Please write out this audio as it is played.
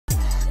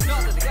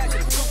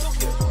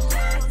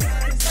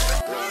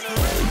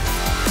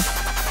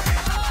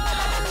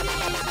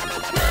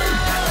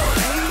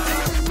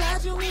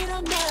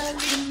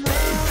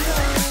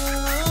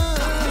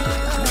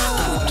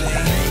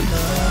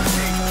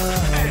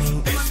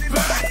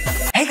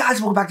guys,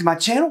 welcome back to my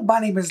channel.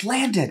 My name is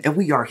Landon and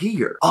we are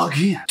here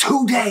again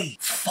today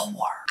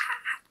for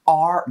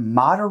our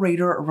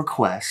moderator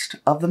request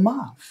of the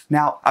month.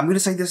 Now, I'm going to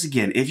say this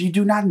again. If you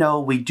do not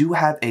know, we do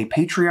have a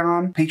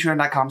Patreon,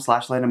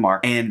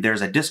 patreon.com/LandonMark, and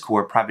there's a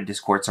Discord, private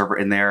Discord server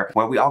in there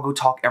where we all go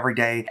talk every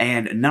day,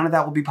 and none of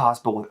that will be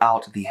possible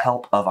without the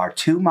help of our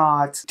two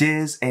mods,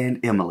 Diz and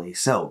Emily.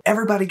 So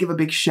everybody give a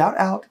big shout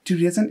out to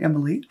Diz and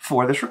Emily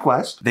for this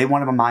request. They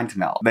wanted a mind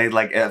melt. They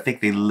I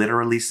think they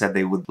literally said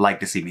they would like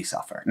to see me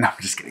suffer. No,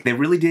 I'm just kidding. They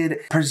really did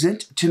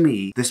present to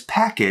me this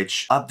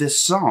package of this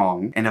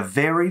song in a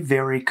very,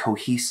 very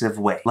cohesive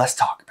way. Let's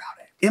talk about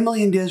it.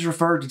 Emily and Diz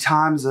referred to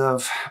times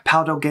of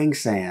Paldo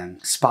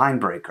Gangsan,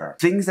 Spinebreaker,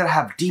 things that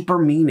have deeper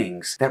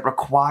meanings that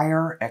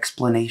require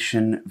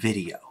explanation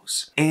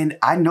videos. And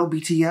I know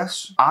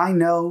BTS. I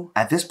know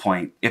at this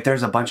point, if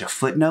there's a bunch of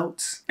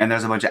footnotes and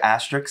there's a bunch of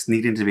asterisks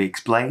needing to be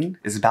explained,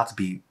 it's about to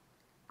be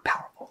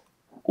powerful,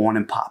 on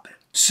and popping.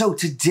 So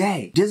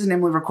today, Diz and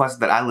Emily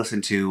requested that I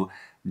listen to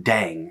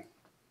DDAENG.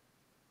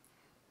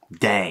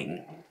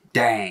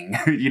 Dang.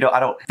 You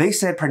know, they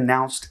said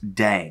pronounced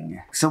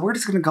dang. So we're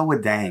just gonna go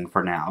with dang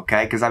for now,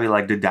 okay? Because I'd be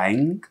like,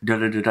 da-dang,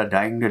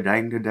 da-da-da-da-dang,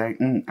 da-dang,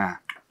 da-dang,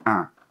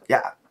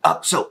 yeah.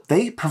 So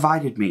they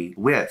provided me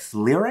with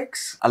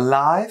lyrics, a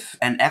live,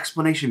 an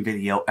explanation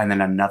video, and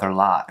then another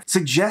live.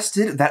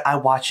 Suggested that I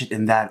watch it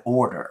in that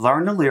order.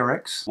 Learn the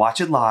lyrics,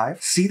 watch it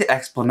live, see the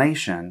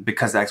explanation,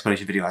 because the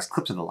explanation video has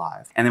clips of the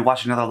live, and then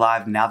watch another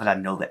live now that I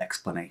know the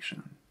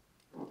explanation.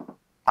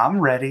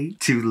 I'm ready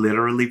to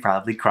literally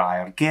probably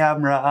cry on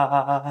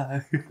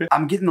camera.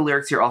 I'm getting the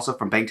lyrics here also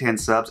from Bangtan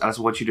Subs. I just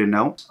want you to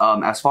know,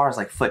 as far as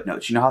like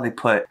footnotes, you know how they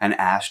put an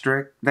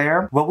asterisk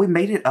there? Well, we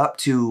made it up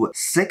to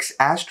 6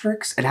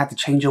 asterisks and had to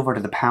change over to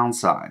the pound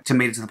sign to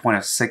make it to the point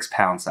of 6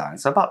 pound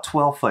signs. So about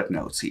 12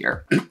 footnotes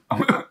here.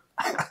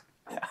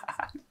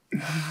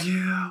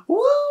 Woo!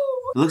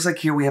 It looks like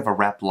here we have a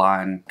rap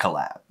line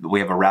collab. We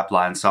have a rap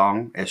line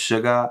song. It's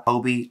Suga,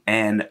 Hobie,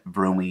 and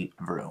Vroomy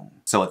Vroom.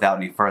 So without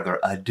any further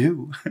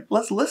ado,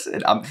 let's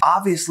listen. I'm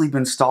obviously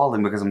been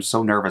stalling because I'm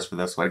so nervous for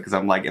this one because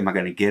I'm like, am I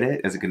gonna get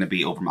it? Is it gonna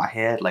be over my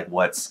head? Like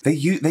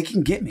they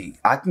can get me.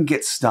 I can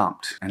get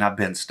stumped, and I've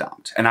been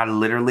stumped. And I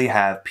literally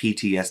have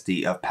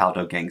PTSD of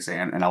Paldo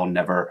Gangsan, and I will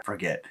never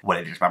forget what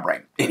it did to my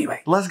brain.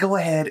 Anyway, let's go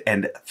ahead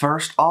and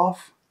first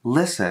off,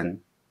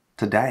 listen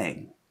to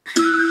DDAENG.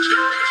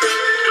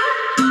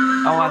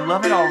 Oh, I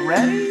love it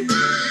already.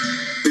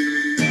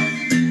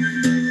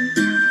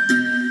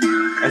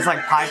 It's like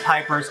Pied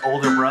Piper's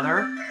older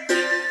brother.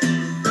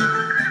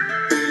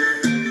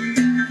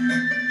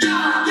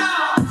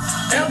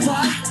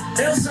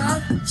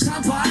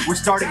 We're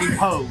starting in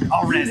code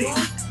already.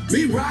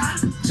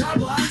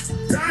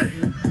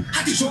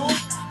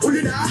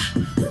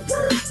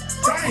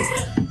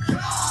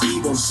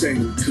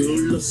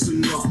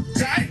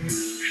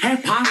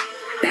 Hip hop,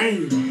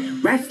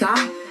 dang, rap star,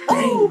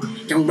 dang,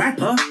 young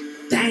rapper,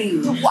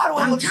 dang. Why do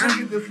I look so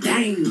good?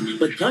 Dang,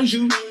 because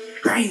you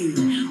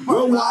bang,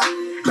 worldwide,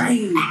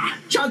 bang,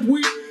 chug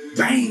weed,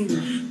 bang,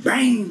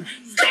 bang,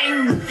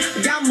 bang,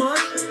 Diamond,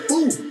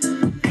 ooh,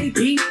 AP,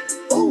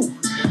 ooh,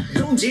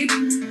 don't jeep,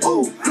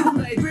 ooh, you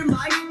play dream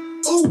life,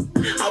 ooh,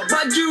 how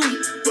about you,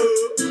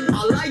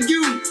 I like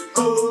you,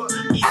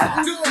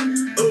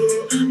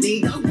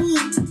 need a boo,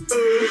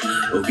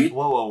 okay.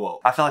 Whoa.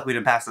 I feel like we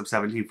done passed up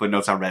 17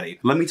 footnotes already.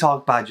 Let me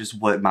talk about just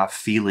what my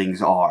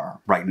feelings are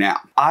right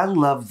now. I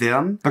love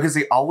them because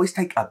they always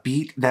take a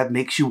beat that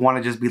makes you want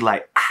to just be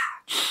like,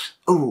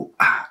 ooh,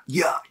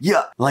 yeah.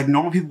 Like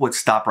normal people would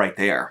stop right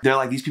there. They're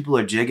like, these people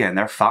are jigging,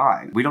 they're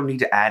fine. We don't need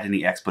to add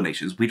any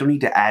explanations. We don't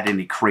need to add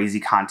any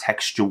crazy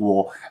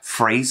contextual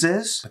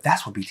phrases. But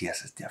that's what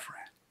BTS is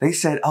different. They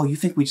said, oh, you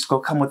think we just go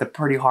come with a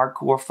pretty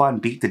hardcore fun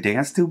beat to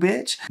dance to,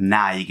 bitch?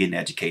 Nah, you're getting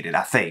educated,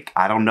 I think.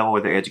 I don't know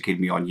what they're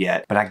educating me on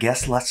yet, but I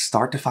guess let's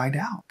start to find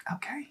out.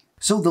 Okay.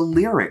 So the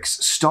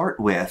lyrics start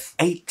with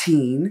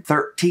 18,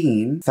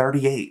 13,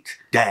 38.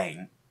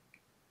 Dang.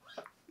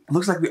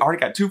 Looks like we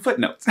already got 2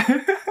 footnotes.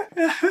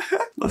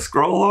 Let's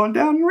scroll on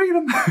down and read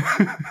them.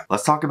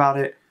 Let's talk about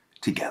it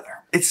together.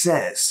 It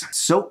says,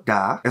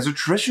 Sokda is a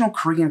traditional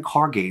Korean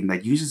card game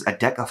that uses a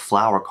deck of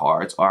flower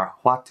cards, or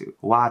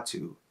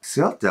Watu.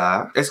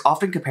 Sokda is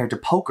often compared to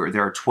poker.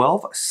 There are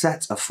 12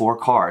 sets of 4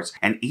 cards,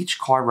 and each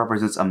card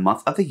represents a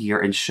month of the year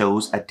and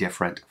shows a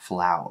different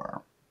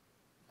flower.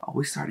 Oh,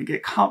 we starting to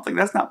get conflict.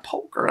 That's not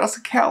poker, that's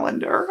a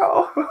calendar.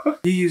 Oh.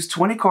 You use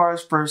 20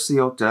 cards for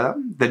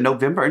Sokda. The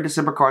November and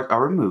December cards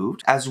are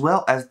removed, as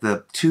well as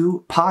the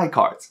 2 pie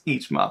cards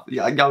each month.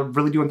 Y'all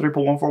really doing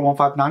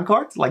 3.14159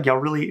 cards? Like y'all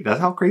really, that's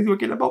how crazy we're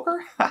getting at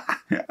poker?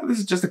 This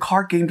is just a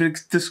card game to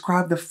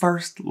describe the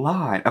first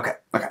line. Okay.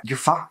 Okay, you're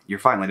fine. You're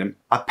fine, Landon.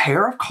 A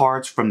pair of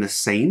cards from the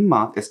same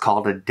month is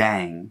called a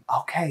DAENG.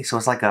 Okay, so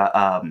it's like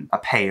a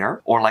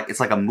pair, or like it's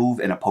like a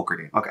move in a poker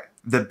game. Okay.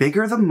 The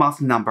bigger the month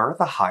number,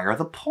 the higher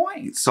the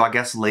points. So I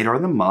guess later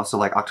in the month, so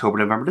like October,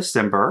 November,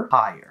 December,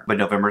 higher. But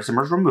November,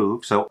 December is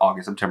removed, so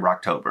August, September,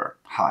 October,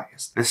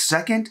 highest. The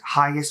second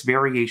highest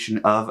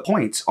variation of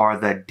points are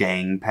the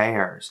DAENG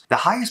pairs. The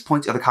highest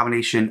points are the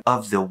combination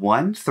of the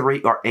 1,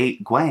 3, or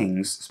 8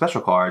 guangs,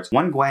 special cards,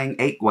 1 guang,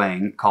 8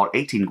 guang, called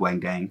 18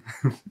 guang dang.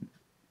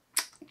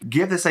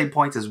 Give the same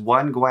points as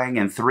 1 guang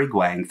and 3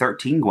 guang,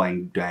 13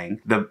 guang dang.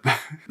 The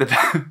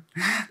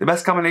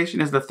best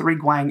combination is the 3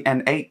 guang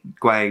and 8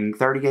 guang,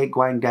 38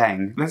 guang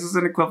dang. This is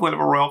an equivalent of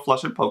a royal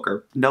flush in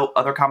poker. No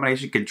other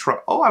combination can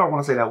I don't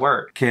want to say that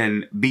word,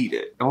 can beat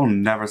it. I will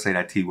never say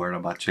that T word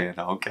on my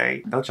channel,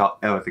 okay? Don't y'all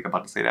ever think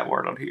about to say that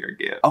word on here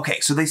again. Okay,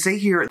 so they say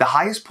here the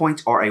highest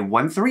points are a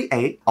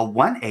 1-3-8, a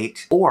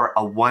 1-8, or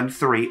a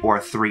 1-3, or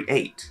a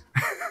 3-8.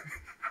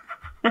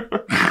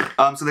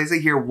 So they say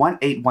here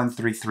 1-8,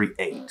 1-3,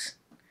 3-8.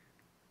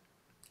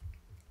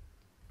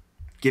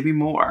 Give me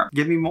more.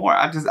 Give me more.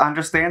 I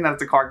understand that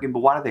it's a card game, but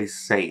why do they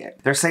say it?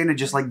 They're saying it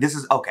just like this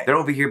is okay. They're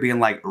over here being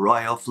like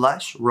royal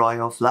flush,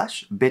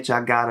 bitch,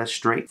 I got a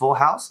straight full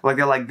house. Like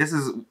they're like, this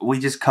is, we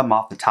just come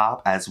off the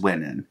top as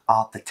winning.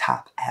 Off the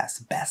top as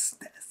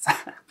bestest.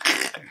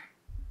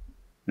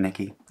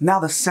 Nikki. Now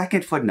the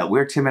second footnote,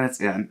 we're 10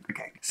 minutes in.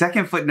 Okay.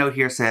 Second footnote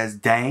here says,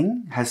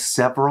 DAENG has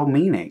several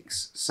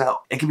meanings. So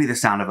it can be the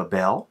sound of a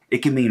bell. It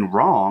can mean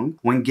wrong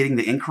when getting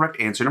the incorrect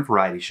answer in a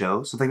variety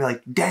show. So they'd be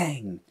like,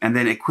 dang. And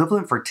then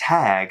equivalent for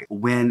tag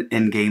when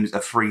in games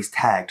of freeze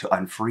tag to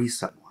unfreeze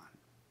someone.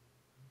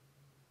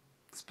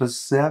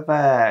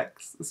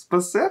 Specifics.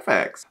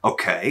 Specifics.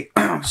 Okay,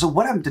 so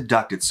what I've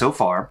deducted so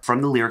far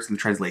from the lyrics and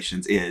the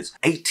translations is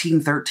 18,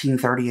 13,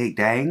 38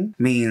 dang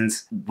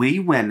means we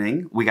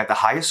winning. We got the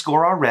highest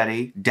score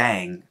already.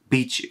 Dang,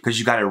 beat you. Because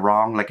you got it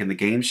wrong like in the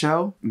game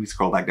show. Let me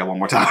scroll back down one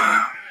more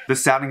time. The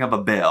sounding of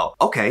a bell.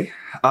 Okay,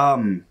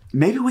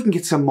 maybe we can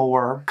get some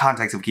more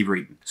context if we keep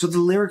reading. So the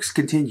lyrics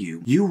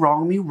continue. You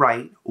wrong me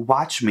right,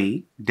 watch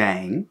me,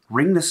 dang.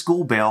 Ring the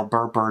school bell,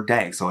 burr, burr,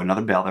 dang. So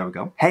another bell, there we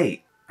go.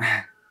 Hey.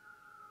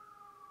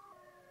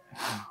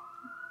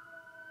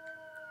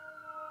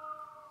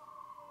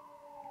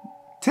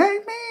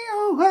 Take me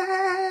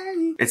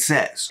away. It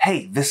says,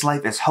 hey, this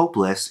life is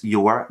hopeless.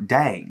 You're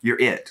dang. You're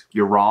it.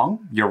 You're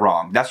wrong. You're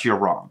wrong. That's you're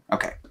wrong.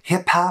 Okay.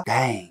 Hip hop,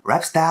 dang.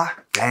 Rap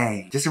star,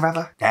 dang. Just a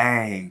rapper,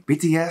 dang.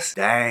 BTS,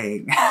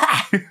 dang.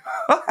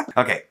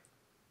 Okay.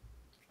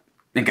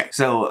 Okay,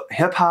 so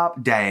hip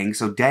hop, dang.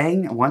 So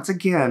dang, once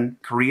again,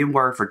 Korean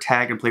word for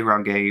tag and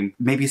playground game.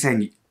 Maybe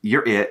saying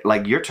you're it,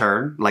 like your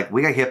turn. Like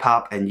we got hip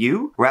hop and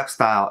you, rap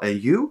style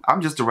and you.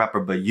 I'm just a rapper,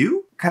 but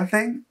you kind of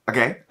thing.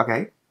 Okay,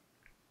 okay.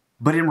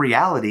 But in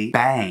reality,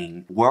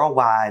 bang,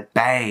 worldwide,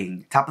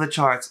 bang, top of the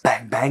charts,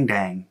 bang, bang,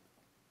 dang.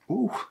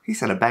 Ooh, he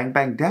said a bang,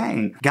 bang,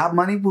 dang. Got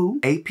money, woo.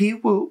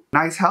 AP, woo.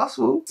 Nice house,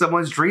 woo.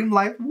 Someone's dream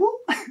life, woo.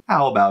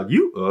 How about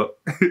you,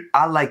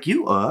 I like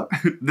you,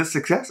 The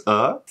success,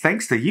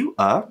 Thanks to you,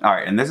 All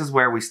right, and this is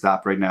where we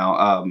stop right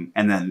now.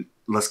 And then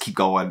let's keep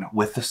going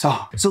with the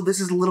song. So this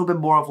is a little bit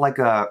more of like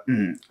a,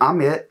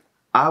 I'm it.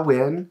 I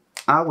win,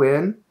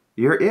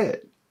 you're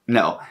it.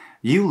 No,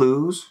 you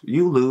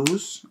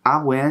lose,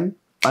 I win.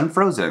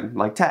 Unfrozen,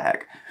 like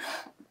tag.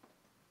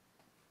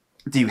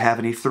 Do you have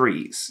any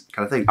threes?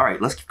 Kind of thing. All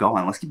right, let's keep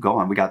going. Let's keep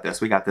going. We got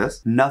this. We got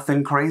this.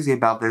 Nothing crazy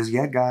about this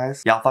yet,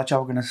 guys. Y'all thought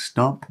y'all were gonna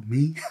stump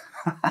me?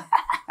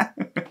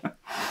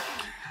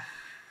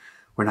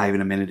 We're not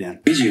even a minute in.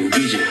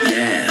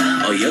 Yeah.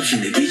 어이없이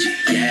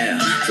느끼지, yeah.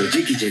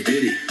 솔직히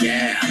쟤들이,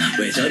 yeah.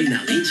 왜 저리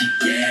날린지,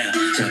 yeah.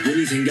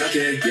 차분히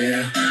생각해,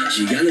 yeah.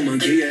 시간은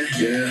많기에,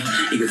 yeah.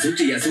 이건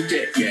숙제야,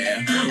 숙제,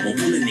 yeah. 못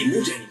푸는 네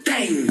문제는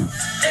땡.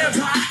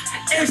 에바,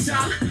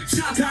 에사,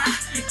 사파,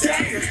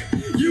 땡.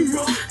 You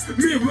wrong,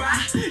 me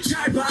right,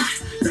 잘 봐,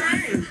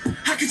 땡.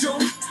 학교 좀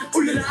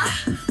올려라,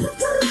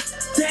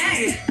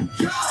 땡.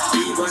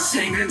 이번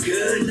생은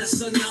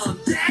끝났어, 넌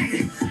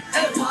땡.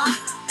 에바,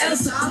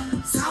 에사,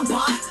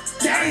 사파,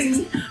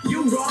 땡.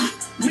 You wrong,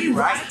 me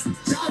right,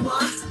 잘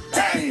봐,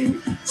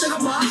 땡.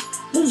 잠깐만,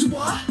 무슨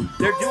봐?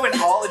 They're doing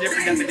all the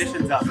different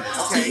definitions of it.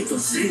 Okay. 이번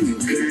생은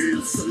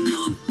끝났어,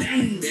 넌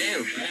땡.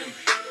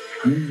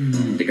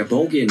 내가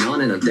보기엔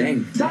너네는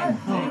땡.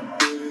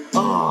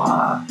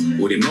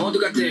 우리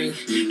모두가 땡.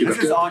 This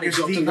is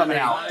August D coming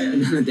out.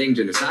 나는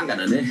땡전에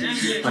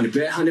상관하네.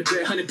 하늘배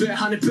하늘배 하늘배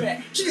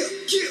하늘배. 이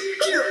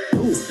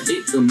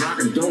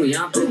음악은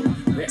동의하고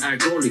왜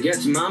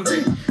알고리겠지만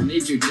네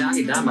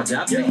주장이 다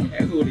맞아.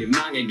 우리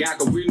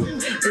망해가고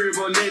있는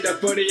일본이다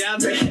뿐이 안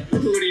돼.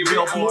 우리 왜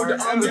아무도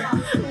없네.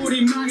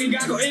 우리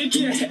망해가고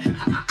있기에.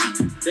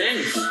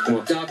 땡.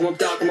 고맙다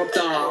고맙다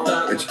고맙다.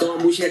 같이 또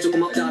무시해줘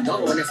고맙다.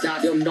 더러운 내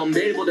스타디움 넌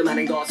빌보드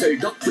많은 것을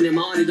덕분에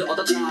머니도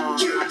얻었다.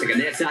 제가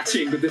내 사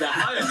친구들아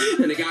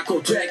내가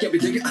곧 되게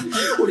되게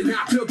우린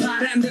앞으로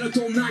바람대로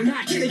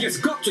도망갈 테니까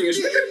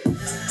걱정해줘.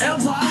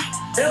 엘파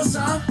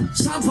엘사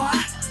사파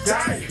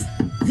땡.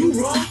 You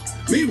wrong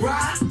me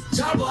right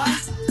잘 봐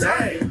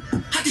땡.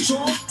 하기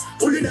좀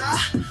올리라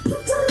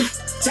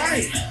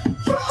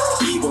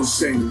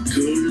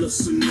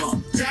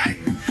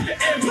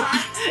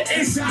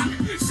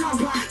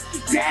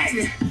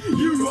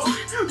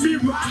wrong, me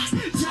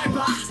right, 잘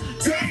봐,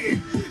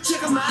 dang.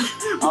 잠깐만,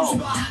 보지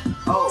마.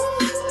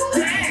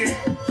 Dang.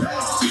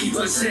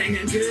 이번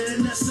생은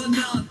끝났어,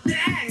 너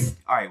dang.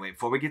 Alright, wait,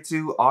 before we get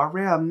to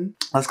RM,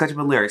 let's catch up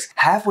on lyrics.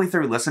 Halfway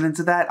through listening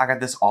to that, I got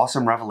this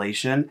awesome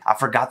revelation. I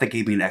forgot they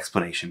gave me an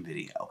explanation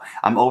video.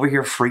 I'm over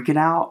here freaking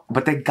out,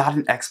 but they got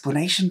an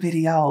explanation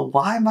video.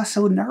 Why am I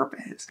so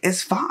nervous?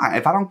 It's fine.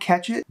 If I don't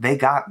catch it, they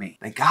got me.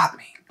 They got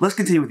me. Let's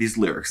continue with these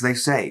lyrics. They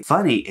say,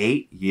 funny,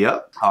 8,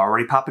 yep.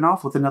 Already popping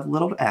off with another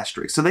little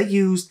asterisk. So they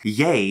used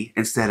yay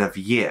instead of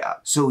yeah.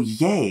 So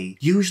yay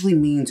usually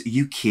means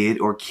you kid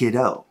or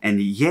kiddo.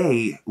 And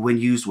yay, when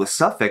used with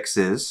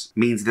suffixes,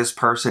 means this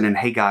person and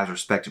hey guys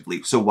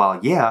respectively. So while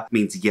yeah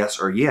means yes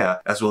or yeah,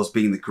 as well as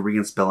being the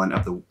Korean spelling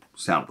of the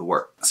sound of the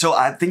word. So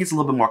I think it's a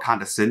little bit more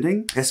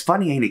condescending. It's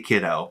funny, ain't it,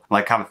 kiddo?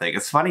 Like kind of thing.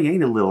 It's funny,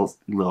 ain't it, little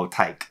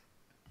tyke?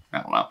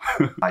 I don't know.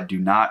 I do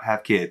not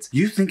have kids.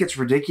 You think it's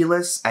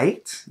ridiculous?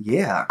 8?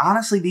 Yeah.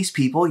 Honestly, these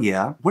people,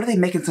 yeah. What are they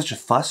making such a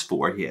fuss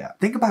for? Yeah.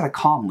 Think about it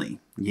calmly.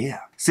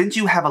 Yeah. Since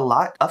you have a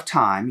lot of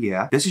time,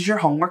 yeah. This is your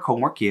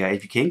homework, yeah.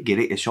 If you can't get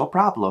it, it's your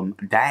problem.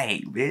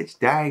 Dang, bitch.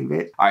 Dang,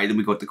 bitch. All right, then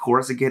we go with the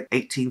chorus again.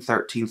 18,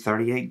 13,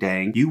 38,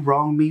 dang. You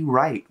wrong me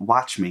right,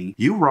 watch me.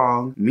 You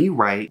wrong me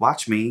right,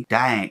 watch me.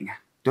 Dang.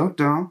 Dun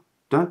dun,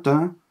 dun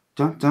dun,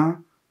 dun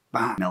dun.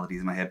 Bah,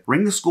 melodies in my head.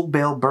 Ring the school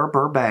bell, burr,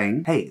 burr,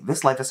 bang. Hey,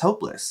 this life is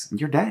hopeless.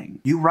 You're dang.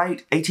 You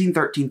write 18,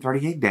 13,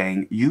 38,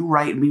 dang. You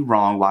write me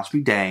wrong, watch me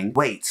dang.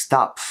 Wait,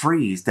 stop,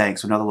 freeze, dang.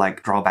 So another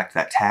like drawback to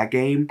that tag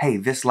game. Hey,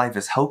 this life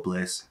is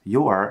hopeless.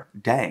 You're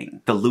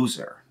dang. The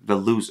loser. The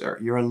loser.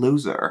 You're a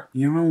loser.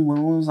 You're a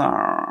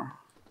loser.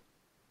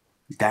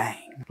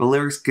 Dang. The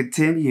lyrics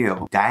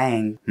continue.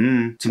 Dang.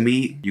 To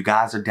me, you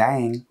guys are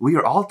dang. We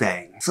are all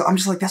dang. So I'm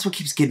just like, that's what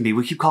keeps getting me.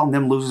 We keep calling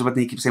them losers, but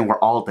they keep saying we're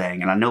all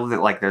dang. And I know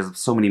that like there's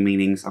so many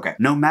meanings. Okay.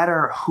 No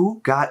matter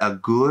who got a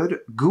good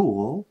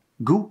goot.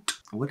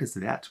 What does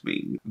that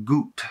mean?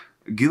 Goot.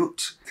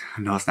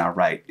 No, it's not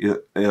right.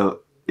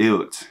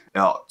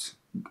 Gout.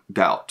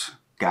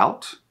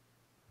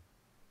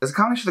 As a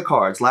combination of the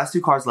cards, last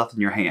 2 cards left in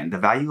your hand, the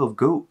value of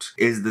goot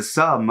is the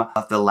sum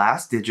of the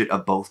last digit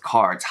of both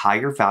cards.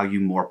 Higher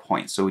value, more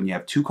points. So when you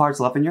have 2 cards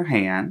left in your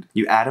hand,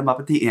 you add them up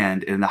at the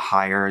end, and the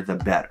higher, the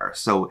better.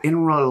 So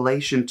in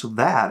relation to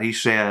that, he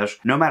says,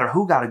 no matter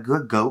who got a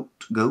good goat,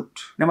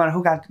 no matter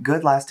who got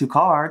good last 2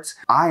 cards,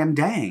 I am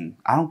dang.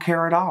 I don't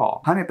care at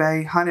all. Honey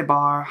bay, honey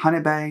bar, honey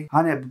bay,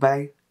 honey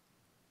bay.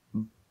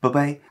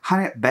 Bae,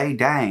 honey, bae,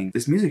 dang.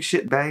 This music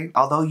shit, bae.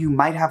 Although you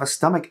might have a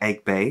stomach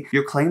ache, bae,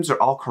 your claims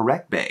are all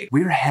correct, bae.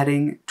 We're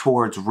heading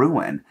towards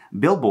ruin.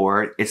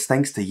 Billboard, it's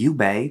thanks to you,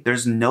 bae.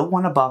 There's no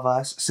one above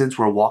us since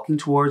we're walking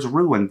towards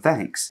ruin,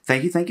 thanks.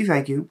 Thank you, thank you,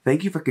 thank you.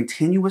 Thank you for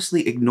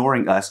continuously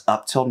ignoring us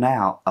up till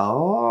now.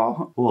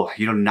 Oh,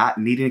 you do not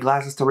need any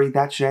glasses to read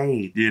that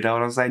shade. You know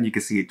what I'm saying? You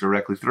can see it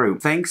directly through.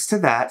 Thanks to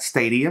that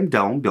stadium,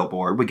 dome,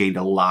 billboard, we gained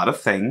a lot of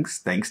things.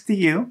 Thanks to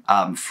you.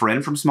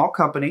 Friend from small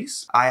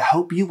companies. I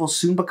hope you will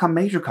soon become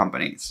major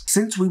companies.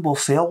 Since we will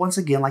fail once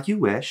again like you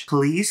wish,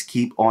 please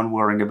keep on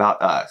worrying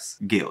about us.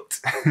 Guilt.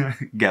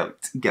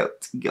 Guilt.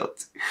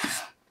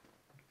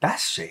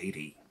 That's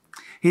shady.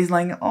 He's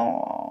like,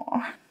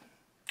 oh,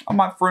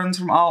 my friends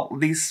from all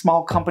these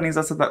small companies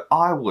that said that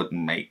I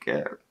wouldn't make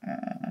it.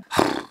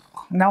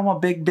 Now I'm a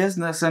big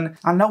business and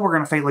I know we're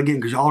gonna fail again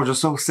because y'all are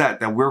just so set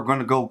that we're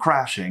gonna go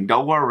crashing.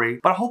 Don't worry.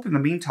 But I hope in the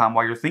meantime,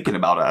 while you're thinking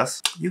about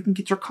us, you can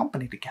get your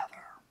company together.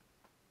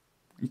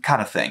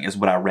 Kind of thing is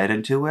what I read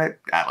into it.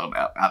 I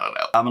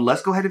don't know.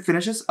 Let's go ahead and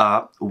finish this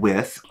up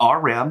with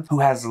RM, who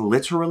has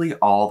literally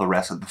all the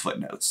rest of the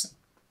footnotes.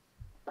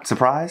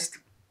 Surprised?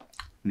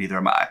 Neither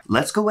am I.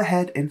 Let's go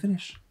ahead and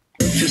finish.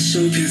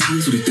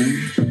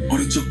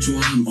 어릴 적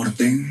좋아함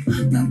어렵땡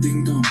난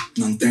띵동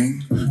넌 땡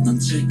넌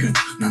칠끝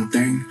난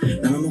땡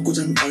라면 먹고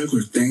잔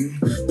얼굴 땡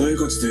너희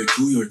거지들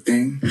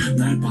구열땡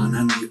날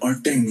반한 네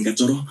얼땡 네가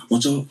쩔어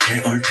먼저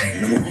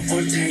개얼땡 너무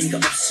얼땡 네가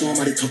없어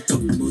말이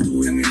턱턱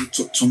모두 양면이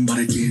좀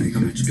바랄게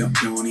내가 말주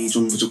변이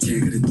좀 부족해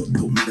그래 또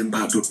말은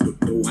바로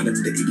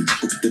하는데 입이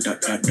자꾸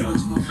비뚤다가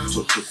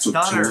좋았어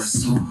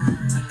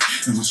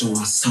너무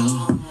좋았어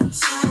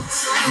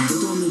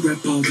한도도 없는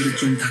래퍼들이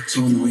좀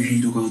닥쳐 너의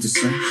헤이터가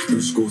어딨어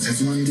누수고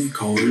세수한 뒤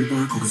거울을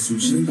봐 거기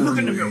숨쉬는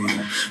바람에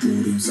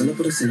우린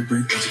celebrate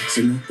아직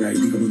celebrate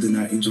네가 모든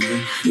날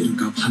인정해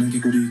이름값 하는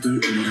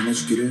개구리들 오늘 안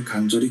해주기를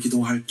간절히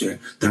기도할게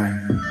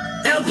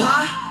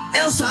L8,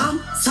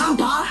 L3,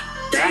 3바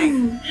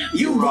땡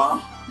You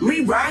wrong,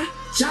 me right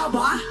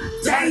잡아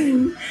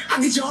땡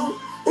하기 좀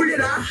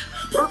올려라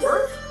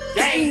purple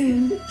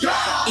땡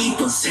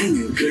이번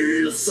생은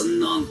글렀어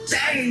넌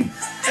땡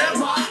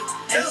L8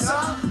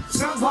 L3,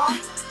 3바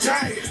땡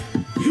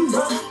You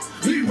wrong,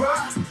 me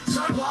right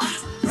잡아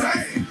땡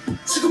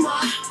지금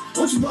와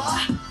오지 마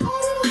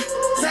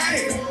땡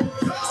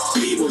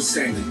이번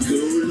생은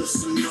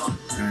글렀어 넌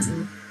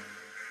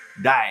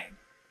Dang.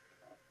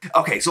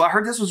 Okay, so I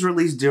heard this was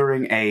released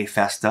during a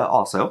festa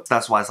also.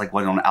 That's why it's like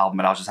wasn't on an album,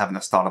 but I was just having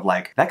this thought of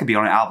like, that could be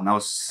on an album. That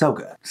was so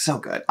good. So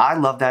good. I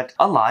love that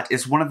a lot.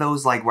 It's one of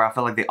those like where I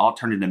feel like they all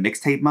turned into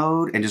mixtape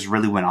mode and just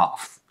really went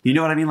off. You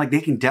know what I mean? Like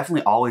they can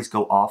definitely always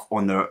go off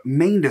on the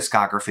main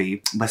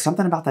discography, but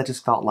something about that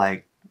just felt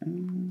like,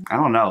 I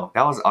don't know.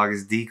 That was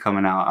August D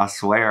coming out. I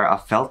swear, I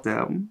felt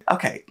them.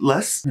 Okay,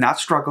 let's not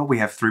struggle. We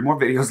have 3 more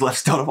videos left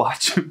still to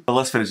watch. But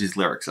let's finish these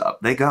lyrics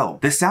up. They go.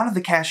 The sound of the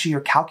cashier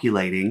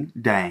calculating,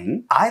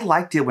 dang. I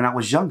liked it when I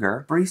was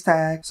younger. Freeze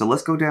tag. So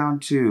let's go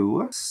down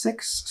to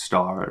 6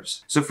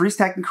 stars. So freeze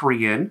tag in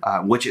Korean,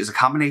 which is a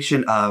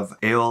combination of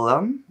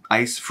eolam,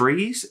 ice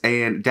freeze,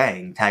 and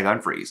dang, tag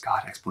unfreeze.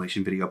 God,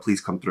 explanation video, please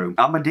come through.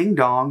 I'm a ding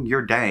dong,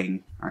 you're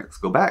dang. All right, let's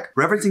go back.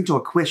 Referencing to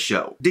a quiz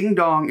show. Ding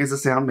dong is a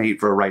sound made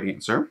for a right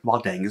answer,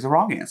 while dang is a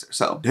wrong answer.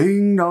 So,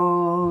 ding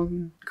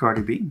dong,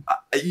 Cardi B.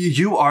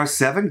 You are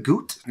 7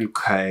 goot.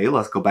 Okay,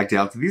 let's go back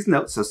down to these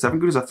notes. So 7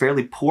 goot is a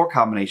fairly poor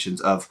combinations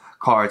of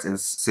cards and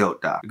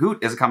silta.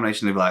 Goot is a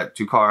combination of like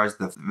 2 cards,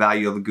 the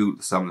value of the goot,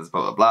 the sum is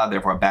blah, blah, blah.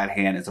 Therefore, a bad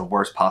hand is the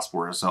worst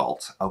possible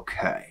result.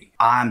 Okay.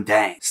 I'm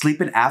dang.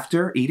 Sleeping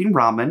after eating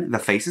ramen. The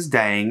face is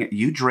dang.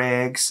 You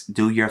dregs,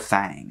 do your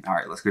thing. All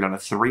right, let's go down to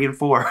 3 and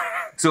 4.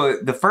 So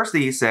the first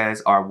thing he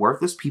says are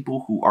worthless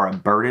people who are a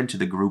burden to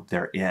the group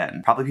they're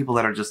in. Probably people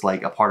that are just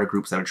like a part of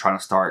groups that are trying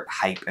to start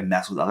hype and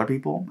mess with other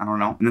people. I don't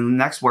know. And then the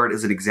next word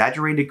is an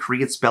exaggerated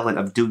Korean spelling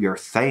of do your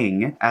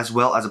thing, as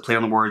well as a play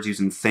on the words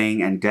using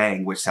thing and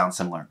dang, which sounds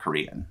similar in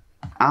Korean.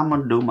 I'ma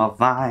do my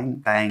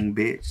thing, thing,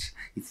 bitch.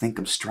 You think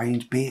I'm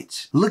strange,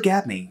 bitch? Look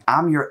at me.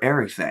 I'm your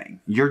everything.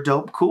 You're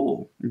dope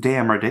cool.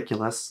 Damn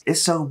ridiculous.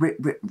 It's so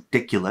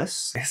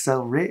ridiculous. It's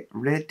so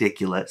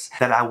ridiculous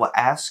that I will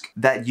ask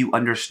that you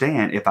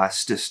understand if I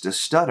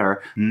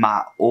stutter.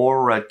 My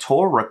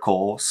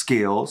oratorical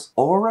skills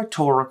are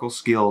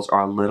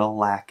a little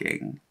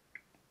lacking.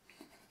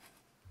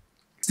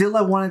 Still,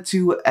 I wanted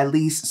to at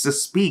least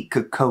speak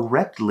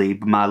correctly,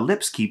 but my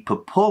lips keep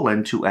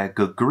pulling to a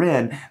good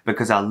grin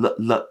because I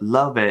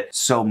love it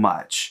so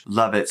much.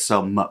 Love it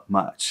so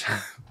much.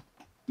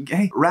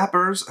 Okay.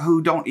 Rappers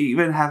who don't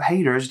even have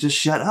haters, just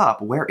shut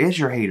up. Where is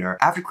your hater?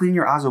 After cleaning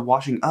your eyes or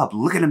washing up,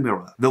 look in the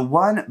mirror. The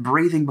one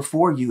breathing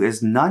before you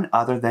is none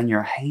other than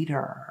your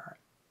hater.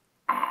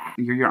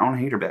 You're your own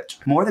hater, bitch.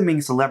 More than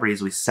being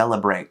celebrities, we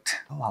celebrate.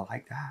 Oh, I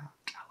like that.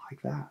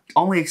 That.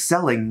 Only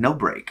excelling, no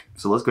break.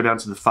 So let's go down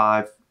to the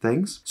 5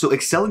 things. So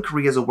excel in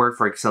Korea is a word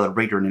for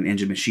accelerator in an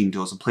engine machine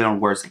tool. So play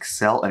on words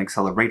excel and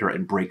accelerator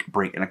and break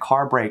in a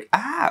car brake.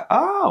 Ah,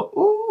 oh,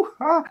 ooh,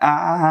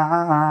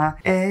 ah,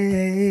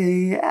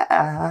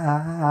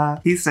 ah.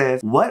 He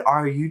says, what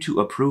are you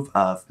to approve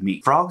of me?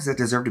 Frogs that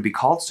deserve to be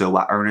called so,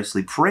 I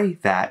earnestly pray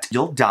that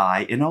you'll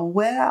die in a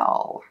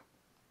well.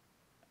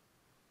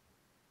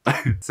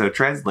 So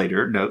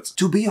translator notes,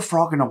 to be a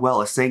frog in a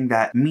well is saying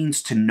that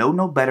means to know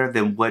no better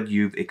than what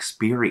you've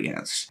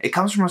experienced. It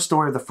comes from a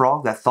story of the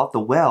frog that thought the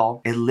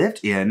well it lived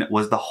in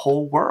was the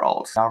whole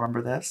world. Y'all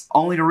remember this?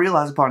 Only to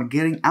realize upon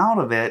getting out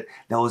of it,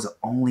 that was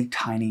only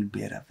tiny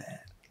bit of it.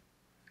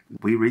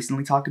 We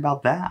recently talked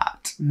about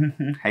that.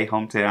 Hey,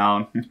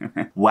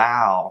 hometown.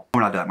 Wow.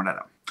 We're not done.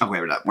 Okay,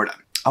 we're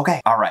done.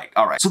 Okay, all right.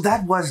 So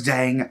that was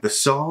dang, the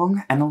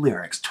song and the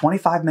lyrics.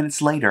 25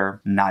 minutes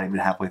later, not even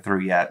halfway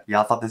through yet.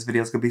 Y'all thought this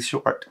video was gonna be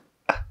short.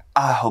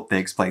 I hope they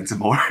explain some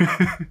more.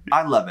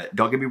 I love it,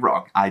 don't get me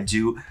wrong. I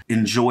do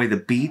enjoy the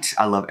beat,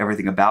 I love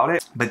everything about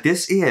it. But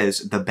this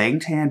is the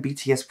Bangtan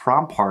BTS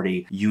prom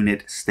party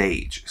unit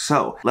stage.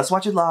 So let's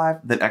watch it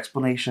live, then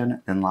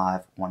explanation, then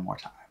live one more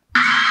time.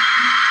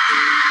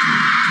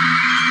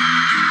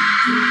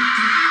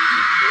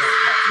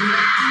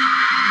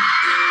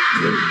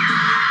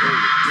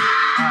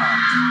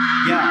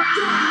 Yeah.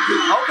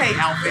 Okay,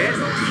 outfit.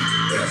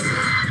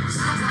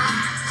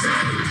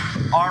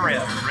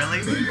 RM,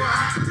 really?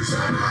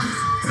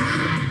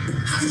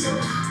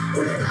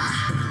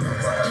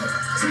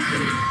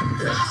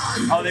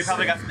 Oh, they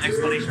probably got some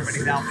explanation for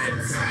these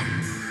outfits.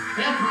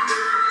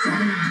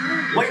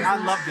 Wait, I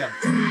love them.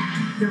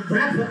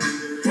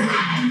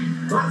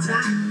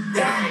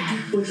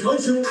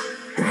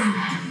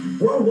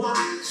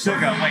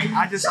 Sugar, wait,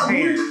 I just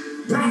can't.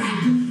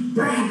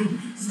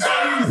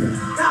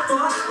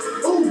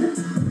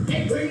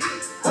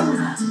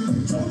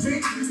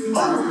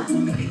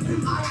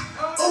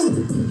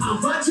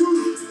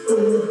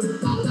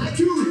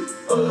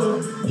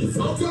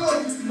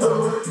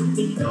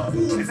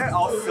 Is that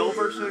all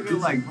silver sugar?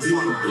 Like, what's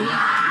going on?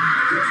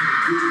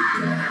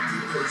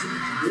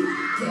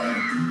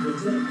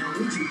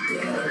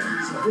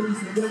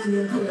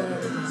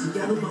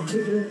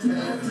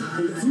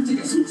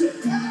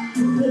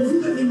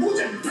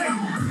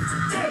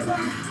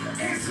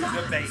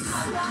 The bass.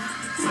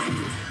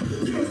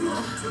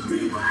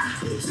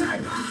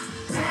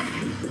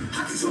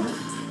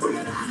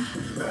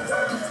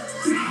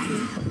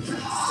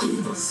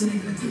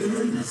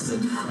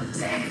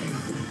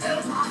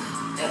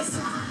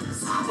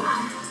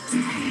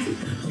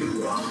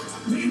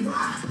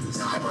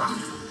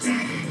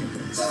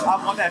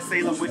 I want that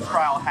Salem witch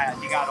trial hat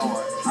you got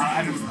on.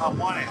 I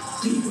want it.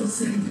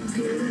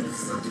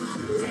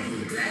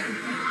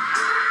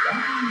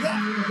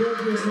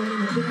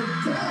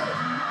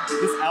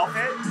 This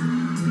outfit?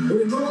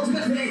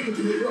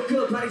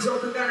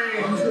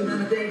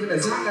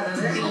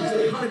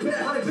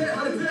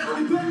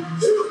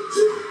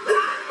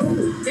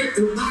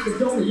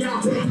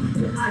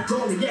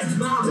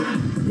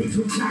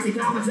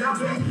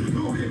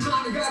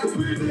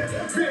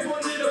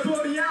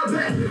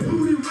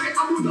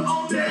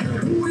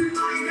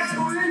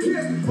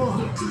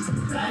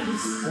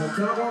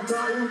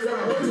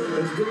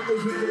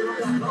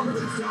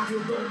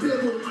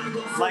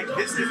 Like,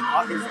 this is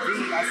August D,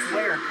 I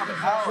swear,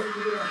 coming out.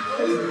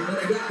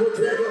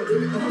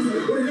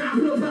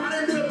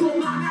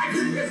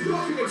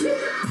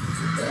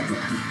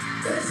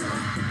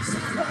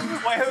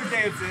 Wait, who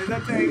dances?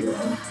 That thing?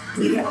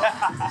 Yeah.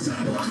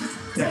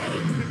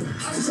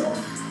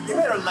 You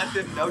better let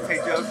them know, Tay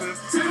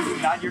Joseph. This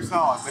is not your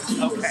song, but it's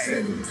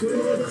okay.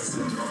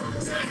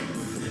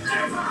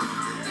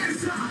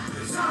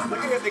 Look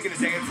at him making a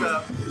dance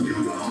up.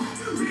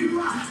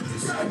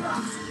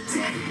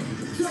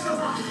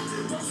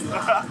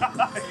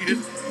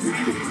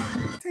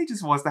 Tay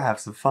just wants to have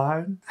some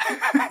fun.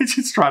 He's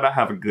just trying to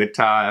have a good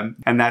time,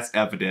 and that's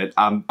evident.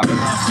 Look at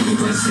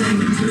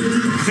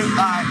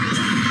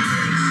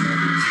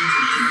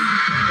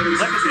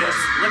this.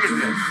 Look at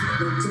this.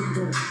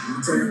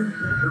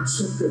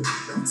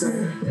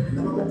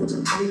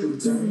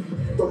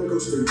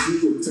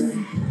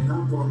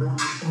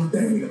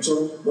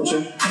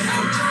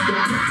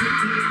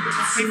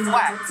 He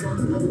flapped.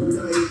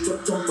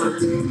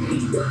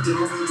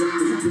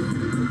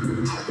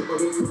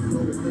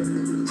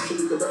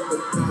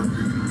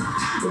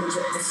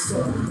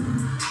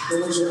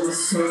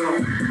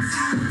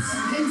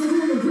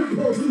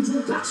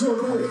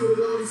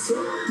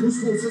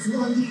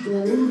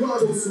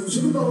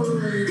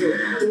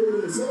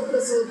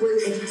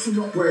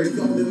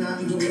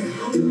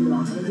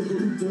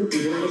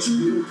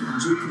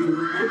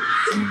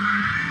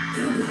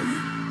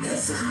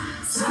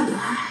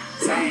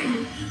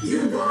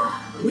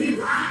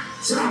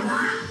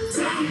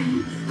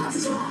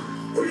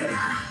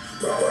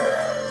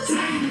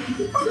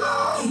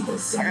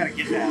 I gotta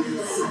get that.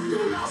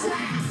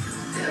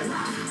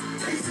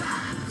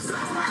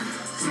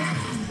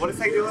 What is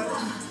he doing?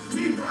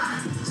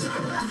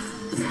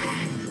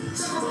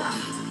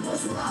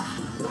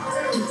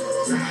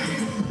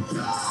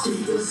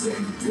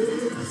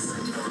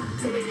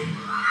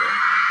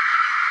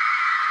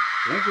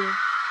 Thank you.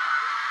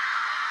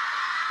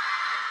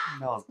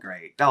 That was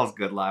great. That was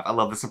good live. I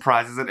love the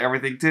surprises and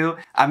everything too.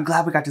 I'm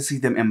glad we got to see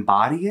them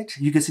embody it.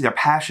 You can see their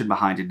passion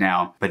behind it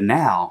now. But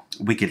now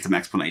we get some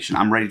explanation.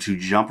 I'm ready to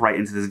jump right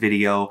into this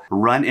video,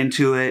 run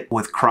into it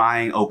with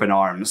crying open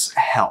arms.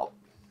 Help.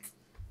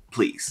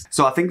 Please.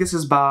 So I think this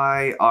is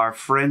by our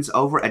friends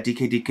over at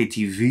DK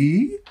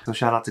TV. So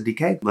shout out to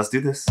DK. Let's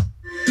do this.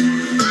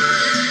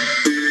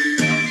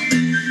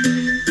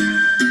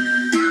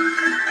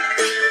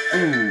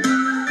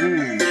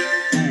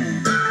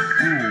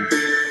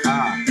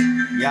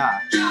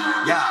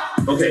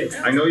 Okay,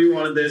 I know you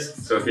wanted this,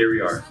 so here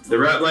we are. The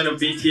rap line of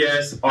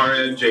BTS,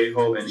 RM,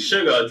 J-Hope, and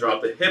Suga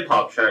dropped a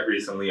hip-hop track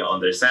recently on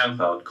their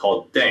SoundCloud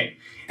called DAENG.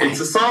 It's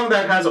a song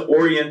that has an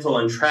oriental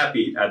and trap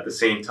beat at the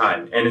same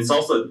time, and it's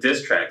also a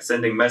diss track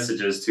sending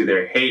messages to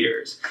their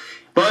haters.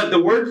 But the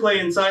wordplay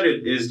inside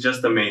it is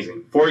just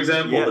amazing. For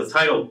example, the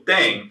title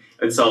DAENG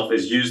itself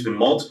is used in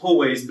multiple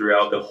ways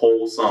throughout the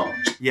whole song.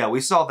 Yeah,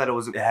 we saw that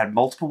it had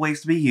multiple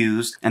ways to be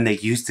used, and they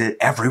used it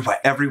every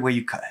way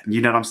you could.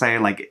 You know what I'm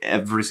saying? Like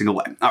every single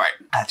way. All right,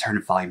 I turn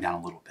the volume down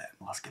a little bit.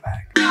 Let's get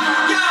back. 38.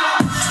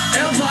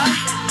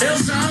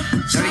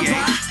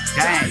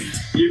 Dang.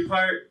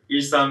 1part,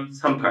 13,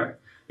 38.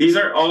 These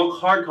are all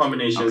card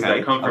combinations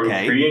that come from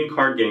a Korean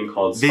card game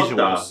called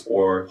Seotda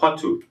or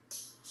Hwatu.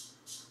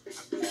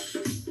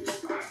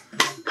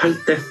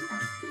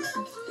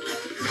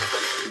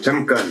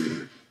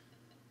 잠깐.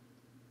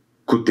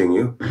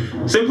 굿땡이요?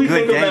 Simply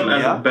think of them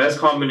as the best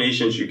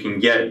combinations you can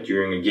get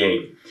during a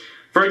game.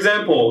 For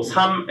example,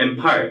 3 and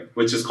 8,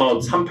 which is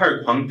called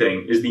 38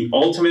 광땡, is the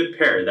ultimate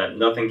pair that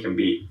nothing can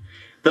beat.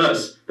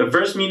 Thus, the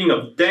first meaning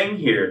of 땡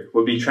here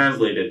would be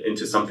translated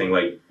into something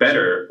like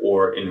better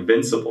or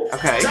invincible.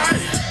 Okay.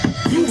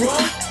 You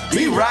wrong,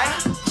 me right,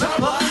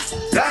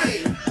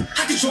 dang.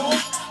 하기 좋아,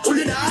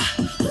 올려라,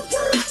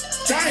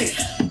 dang.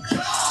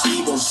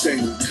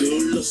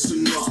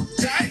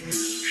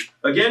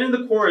 Again in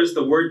the chorus,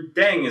 the word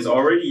dang is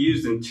already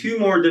used in 2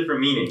 more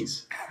different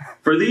meanings.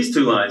 For these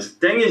 2 lines,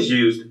 dang is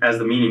used as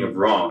the meaning of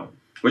wrong,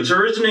 which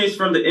originates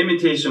from the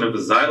imitation of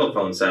a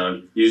xylophone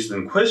sound used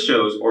in quiz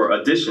shows or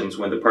auditions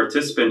when the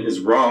participant is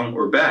wrong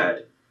or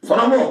bad.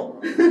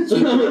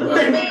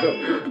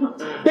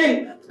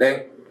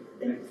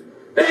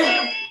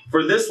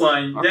 For this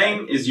line,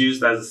 dang is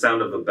used as the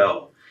sound of a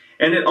bell.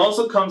 And it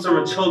also comes from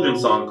a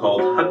children's song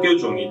called 학교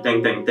종이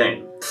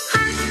땡땡땡.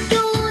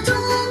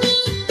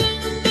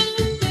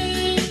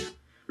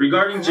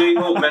 Regarding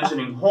J-Hope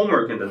mentioning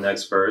homework in the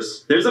next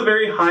verse, there's a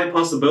very high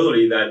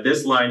possibility that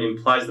this line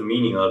implies the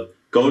meaning of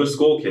go to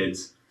school,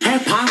 kids.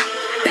 Hip hop,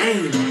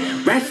 dang.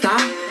 Rap star,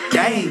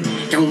 dang.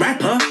 Young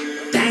rapper,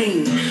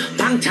 dang.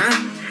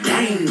 Bangtan,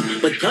 dang.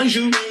 Because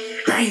you,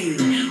 dang.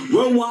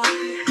 Worldwide,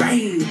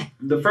 dang.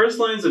 The first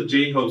lines of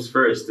J-Hope's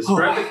verse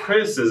describe the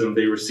criticism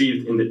they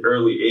received in the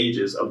early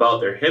ages about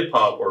their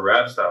hip-hop or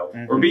rap style,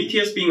 or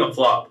BTS being a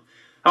flop.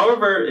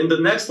 However, in the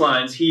next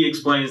lines, he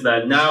explains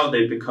that now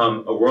they've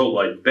become a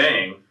worldwide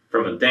bang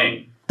from a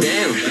dang.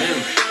 Damn,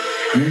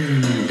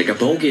 내가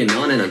보기엔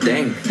너네는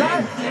땡.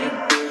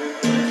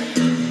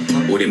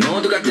 우리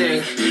모두가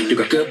땡.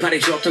 누가 끝발이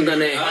좋던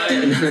간에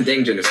나는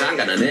땡 중에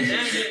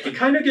상관하네. It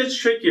kind of gets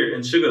trickier in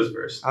Suga's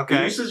verse. Okay.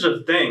 The usage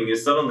of thing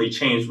is suddenly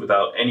changed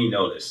without any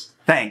notice.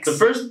 Thanks. The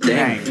first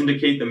Dang. thing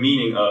indicate the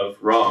meaning of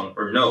wrong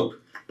or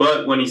nope.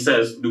 But when he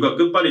says 누가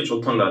끝발이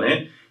좋던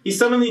간에, he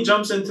suddenly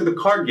jumps into the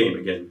card game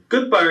again.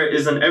 끝발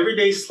is an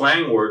everyday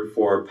slang word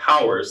for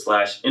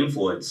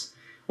power/influence.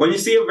 When you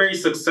see a very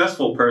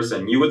successful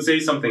person, you would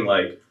say something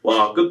like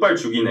와 끝발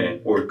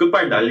죽이네 or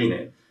끝발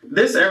날리네.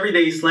 This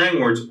everyday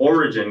slang word's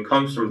origin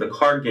comes from the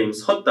card game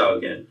섰다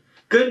again.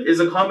 끝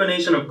is a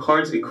combination of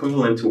cards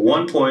equivalent to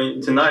 1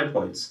 point to 9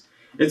 points.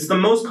 It's the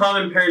most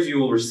common pairs you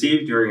will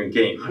receive during a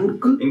game.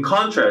 In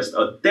contrast,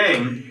 a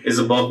땡 is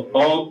above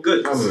all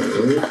끝.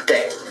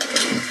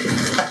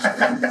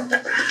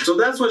 So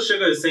that's what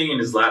Suga is saying in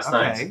his last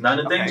lines.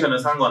 나는 땡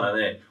상관 안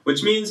해.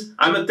 Which means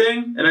I'm a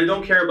땡 and I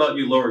don't care about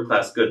you lower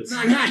class goods.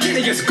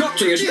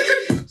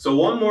 So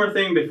one more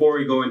thing before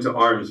we go into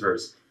Arm's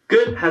verse.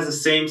 Good has the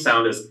same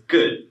sound as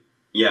good.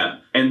 Yeah,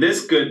 and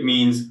this good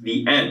means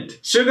the end.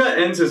 Suga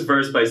ends his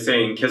verse by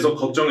saying 계속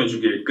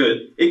걱정해주길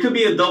good. It could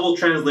be a double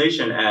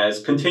translation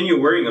as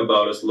continue worrying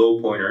about us low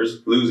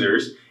pointers,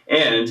 losers,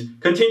 and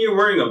continue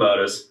worrying about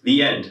us,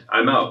 the end.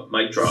 I'm out,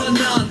 mic drop.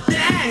 Double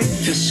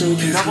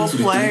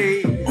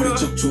play.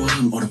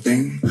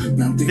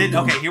 Then,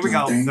 okay, here we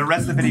go. The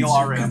rest of the video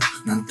RM.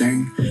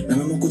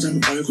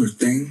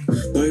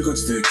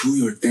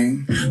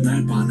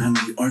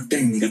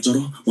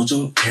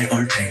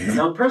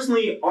 Now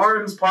personally,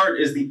 RM's part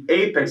is the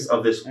apex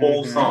of this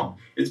whole song.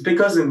 It's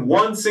because in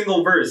one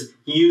single verse,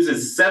 he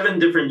uses 7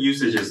 different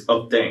usages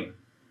of 땡.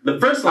 The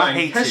first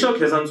line, 캐셔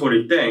계산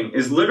소리 땡,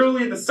 is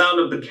literally the sound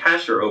of the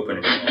cashier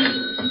opening,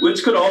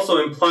 which could also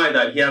imply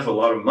that he has a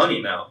lot of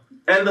money now.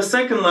 And the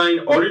second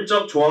line, 어릴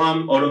적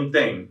좋아함 얼음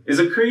땡, is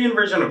a Korean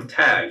version of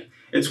tag.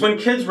 It's when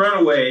kids run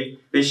away,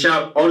 they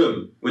shout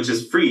얼음, which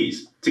is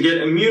freeze, to get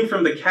immune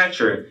from the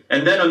catcher,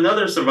 and then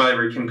another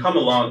survivor can come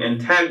along and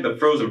tag the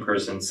frozen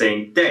person,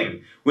 saying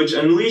땡, which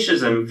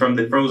unleashes him from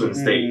the frozen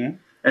state.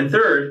 And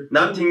third,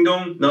 난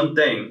딩동, 넌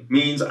땡,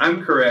 means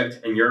I'm correct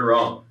and you're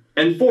wrong.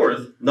 And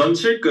fourth, 넌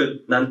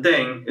칠끝, 난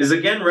땡, is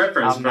again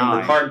referenced from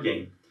the card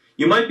game.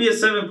 You might be a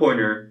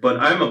 7-pointer, but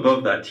I'm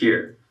above that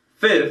tier.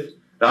 Fifth,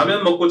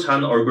 라면 먹고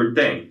잔 얼굴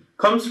땡,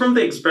 comes from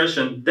the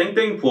expression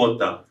땡땡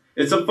부었다.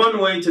 It's a fun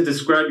way to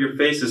describe your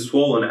face is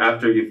swollen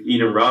after you've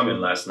eaten ramen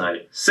last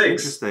night.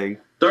 Sixth,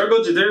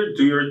 떨거지들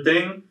do your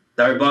thing,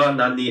 날 봐,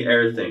 난 네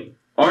air thing.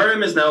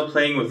 RM is now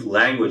playing with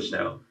language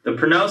now. The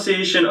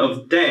pronunciation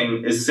of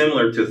땡 is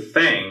similar to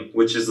thang,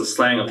 which is the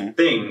slang of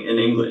thing in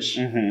English.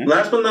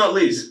 Last but not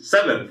least,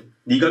 seventh,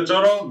 네가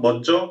쩔어,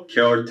 멋져,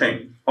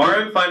 겨울탱.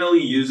 RM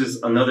finally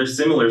uses another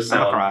similar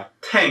sound,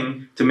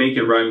 탱, to make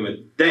it rhyme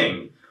with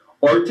땡.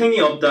 얼탱이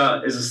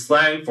없다 is a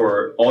slang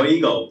for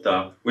어이가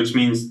없다, which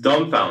means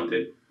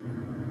dumbfounded.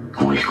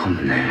 어이가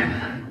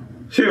없네.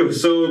 Phew,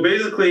 so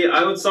basically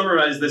I would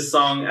summarize this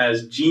song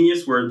as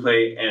genius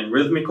wordplay and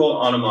rhythmical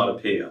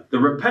onomatopoeia. The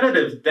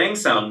repetitive dang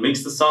sound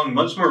makes the song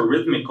much more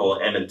rhythmical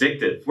and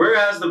addictive,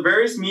 whereas the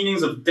various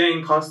meanings of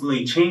dang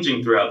constantly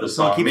changing throughout the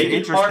song make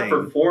it hard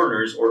for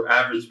foreigners or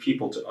average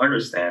people to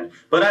understand,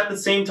 but at the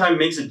same time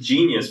makes it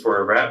genius for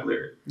a rap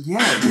lyric.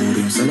 Yeah.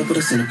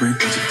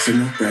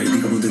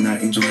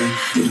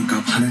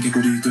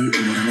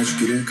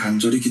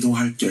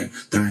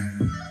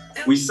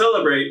 We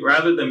celebrate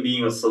rather than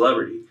being a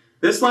celebrity.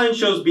 This line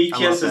shows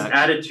BTS's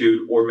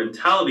attitude or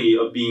mentality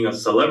of being a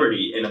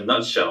celebrity in a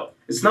nutshell.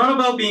 It's not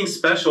about being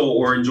special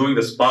or enjoying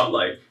the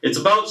spotlight. It's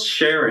about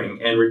sharing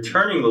and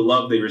returning the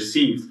love they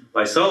received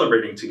by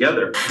celebrating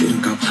together.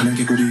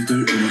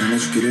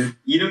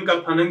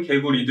 이름값 하는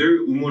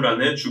개구리들 우물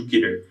안에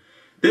죽기를.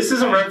 This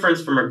is a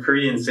reference from a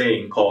Korean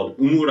saying called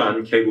우물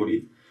안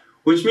개구리,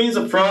 which means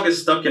a frog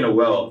is stuck in a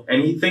well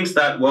and he thinks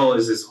that well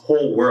is his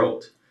whole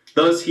world.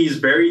 Thus, he's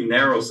very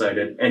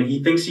narrow-sighted, and he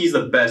thinks he's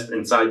the best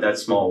inside that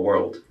small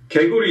world.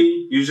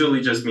 개구리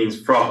usually just means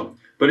frog,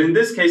 but in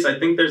this case, I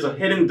think there's a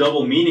hidden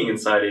double meaning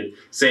inside it,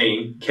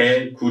 saying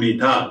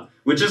개구리다,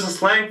 which is a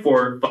slang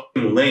for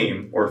fucking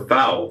lame or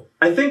foul.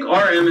 I think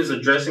RM is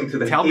addressing to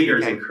the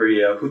haters in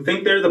Korea who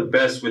think they're the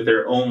best with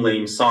their own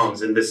lame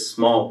songs in this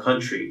small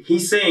country.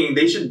 He's saying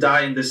they should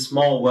die in this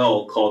small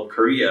well called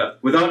Korea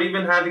without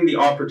even having the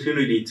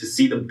opportunity to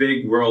see the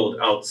big world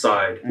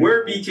outside,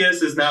 where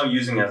BTS is now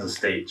using as a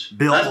stage.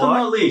 Last but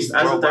not least,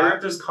 as a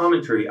director's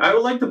commentary, I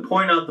would like to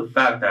point out the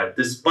fact that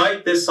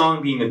despite this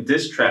song being a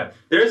diss track,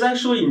 there is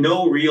actually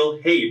no real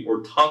hate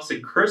or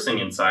toxic cursing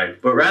inside,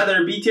 but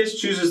rather BTS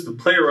chooses to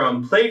play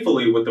around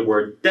playfully with the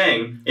word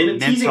dang in a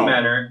teasing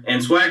manner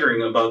and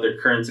swaggering about their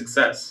current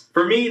success.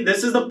 For me,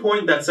 this is the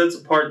point that sets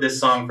apart this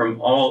song from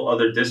all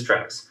other diss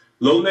tracks.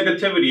 Low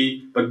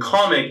negativity, but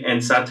comic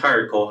and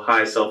satirical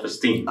high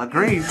self-esteem.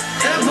 Agreed.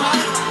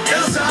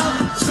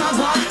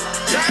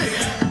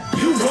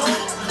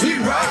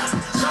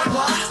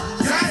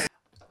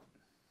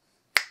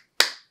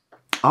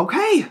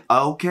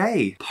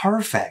 Okay,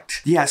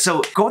 perfect. Yeah,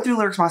 so going through the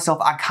lyrics myself,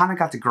 I kind of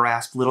got to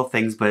grasp little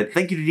things, but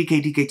thank you to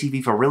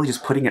DKTV for really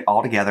just putting it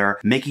all together,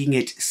 making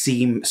it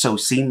seem so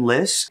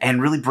seamless,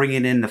 and really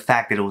bringing in the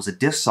fact that it was a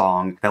diss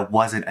song that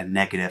wasn't a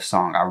negative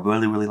song. I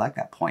really, really like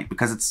that point,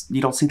 because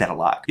you don't see that a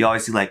lot. You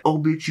always see like, oh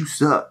bitch, you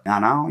suck. I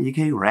know, you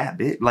can't rap,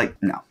 bitch. Like,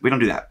 no, we don't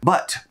do that.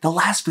 But the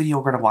last video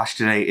we're gonna watch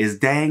today is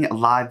DDAENG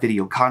live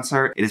video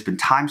concert. It has been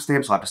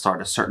timestamped, so I have to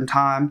start at a certain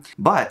time.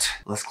 But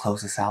let's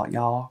close this out,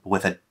 y'all,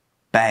 with a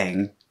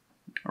bang.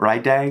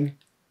 Right, DDAENG?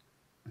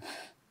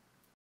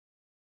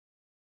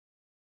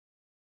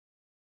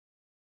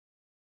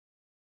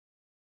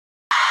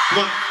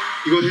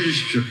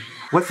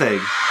 What thing?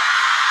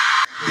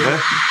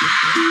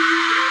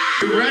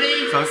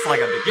 Ready? So it's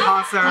like a big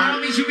concert.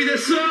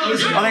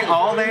 Are they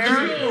all there?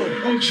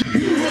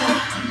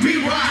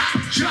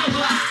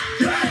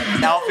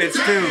 Outfits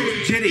too.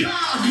 Jitty.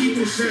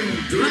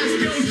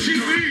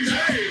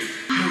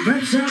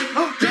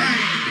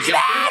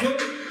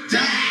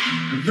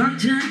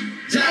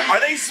 Are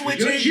they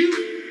switching?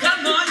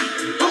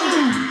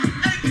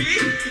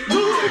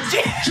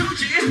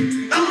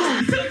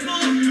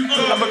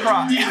 I'm gonna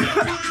cry.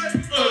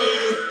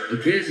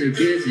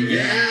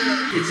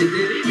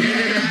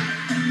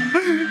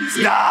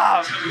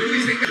 Stop!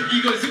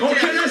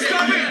 Okay, let's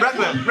stop it!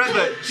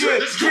 Redwood,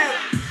 chip.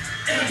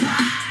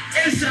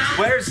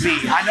 Where's Z?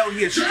 I know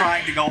he is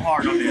trying to go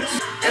hard on this.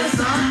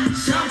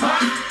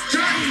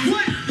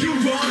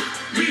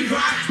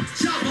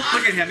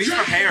 Look at him, he's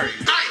preparing.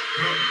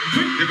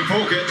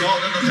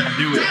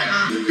 Do it.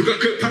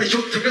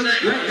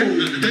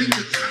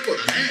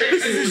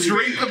 This is his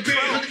dream come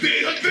true.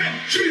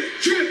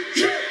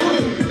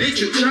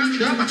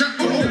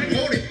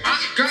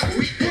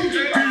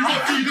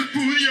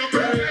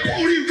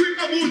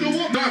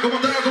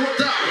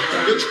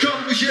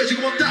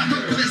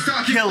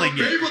 Killing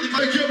it.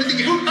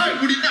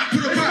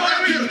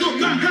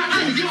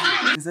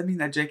 Does that mean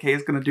that JK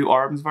is gonna do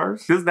Arm's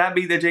verse? Does that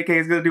mean that JK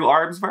is gonna do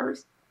Arm's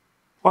verse?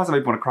 Why does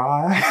somebody want to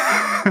cry?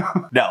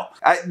 No.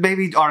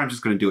 Maybe Arm's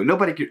just gonna do it.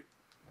 Nobody can.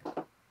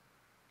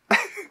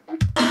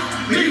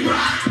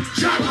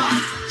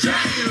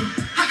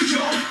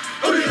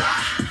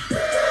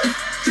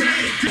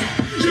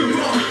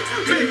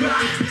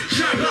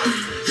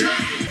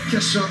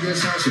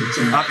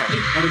 Okay.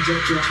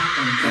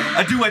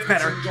 A duet's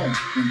better.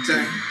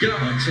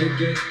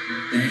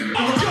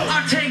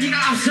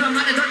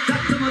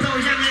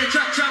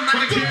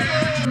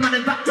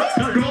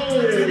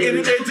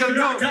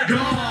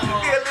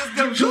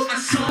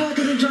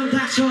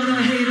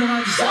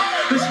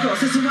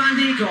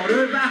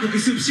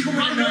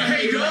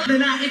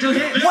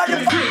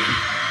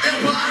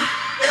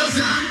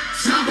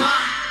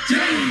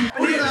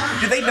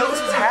 Do they know this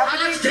is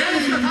happening?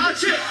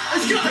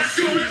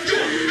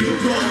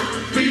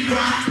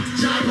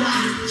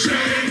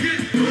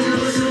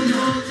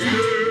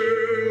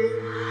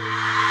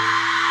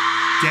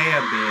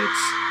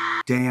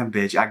 Damn,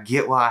 bitch. I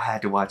get why I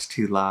had to watch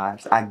 2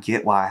 lives. That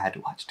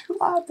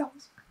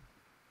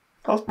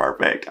was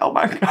perfect. Oh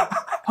my God.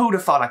 Who'd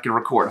have thought I could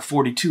record a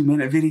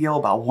 42-minute video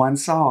about one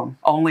song?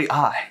 Only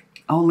I.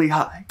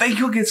 Thank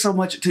you again so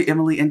much to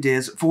Emily and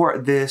Diz for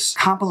this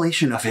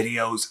compilation of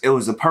videos. It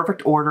was a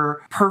perfect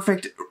order,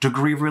 perfect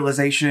degree of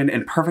realization,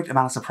 and perfect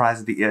amount of surprise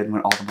at the end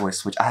when all the boys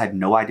switched. I had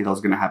no idea that was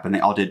gonna happen. They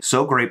all did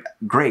so great.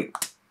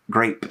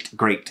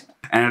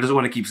 And I just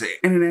want to keep saying,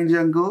 and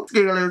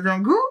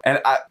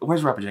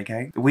where's rapper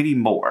JK? We need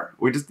more.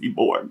 We just need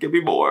more. Give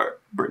me more,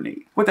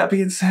 Brittany. With that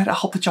being said, I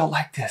hope that y'all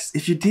like this.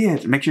 If you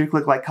did, make sure you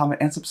click like,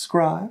 comment, and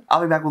subscribe.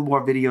 I'll be back with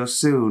more videos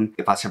soon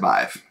if I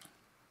survive.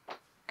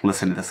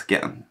 Listen to this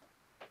again.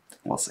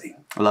 We'll see.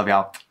 I love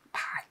y'all. Bye.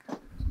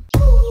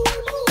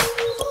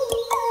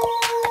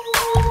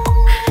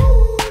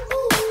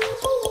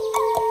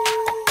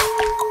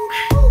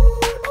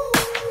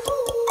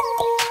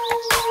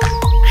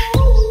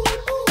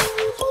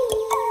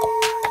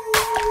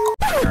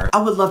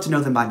 I would love to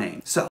know them by name. So